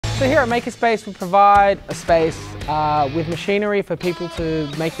So here at Makerspace we provide a space with machinery for people to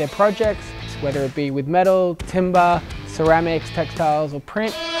make their projects, whether it be with metal, timber, ceramics, textiles or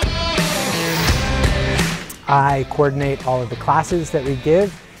print. I coordinate all of the classes that we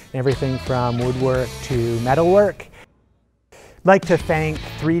give, everything from woodwork to metalwork. I'd like to thank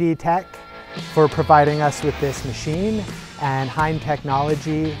 3D Tech for providing us with this machine and Hind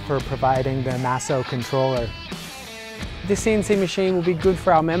Technology for providing the MASSO controller. This CNC machine will be good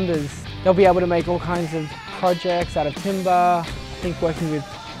for our members. They'll be able to make all kinds of projects out of timber. I think working with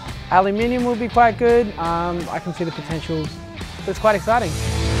aluminium will be quite good. I can see the potential. It's quite exciting.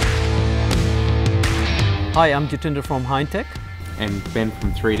 Hi, I'm Jitinder from Hind Tech. And Ben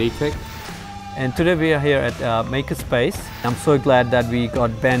from 3D Tech. And today we are here at Makerspace. I'm so glad that we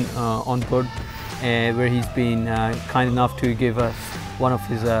got Ben on board, where he's been kind enough to give us one of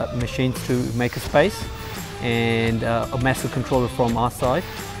his machines to Makerspace and a MASSO controller from our side.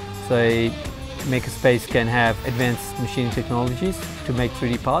 So Makerspace can have advanced machining technologies to make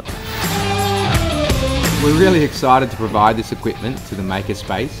 3D parts. We're really excited to provide this equipment to the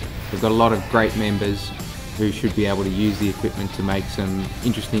Makerspace. We've got a lot of great members who should be able to use the equipment to make some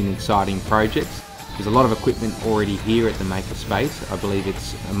interesting and exciting projects. There's a lot of equipment already here at the Makerspace. I believe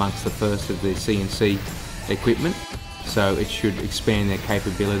it's amongst the first of the CNC equipment, so it should expand their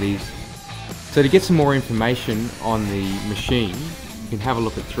capabilities. So to get some more information on the machine, you can have a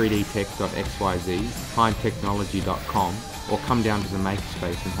look at 3dtech.xyz, hindtechnology.com, or come down to the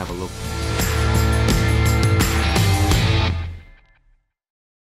Makerspace and have a look.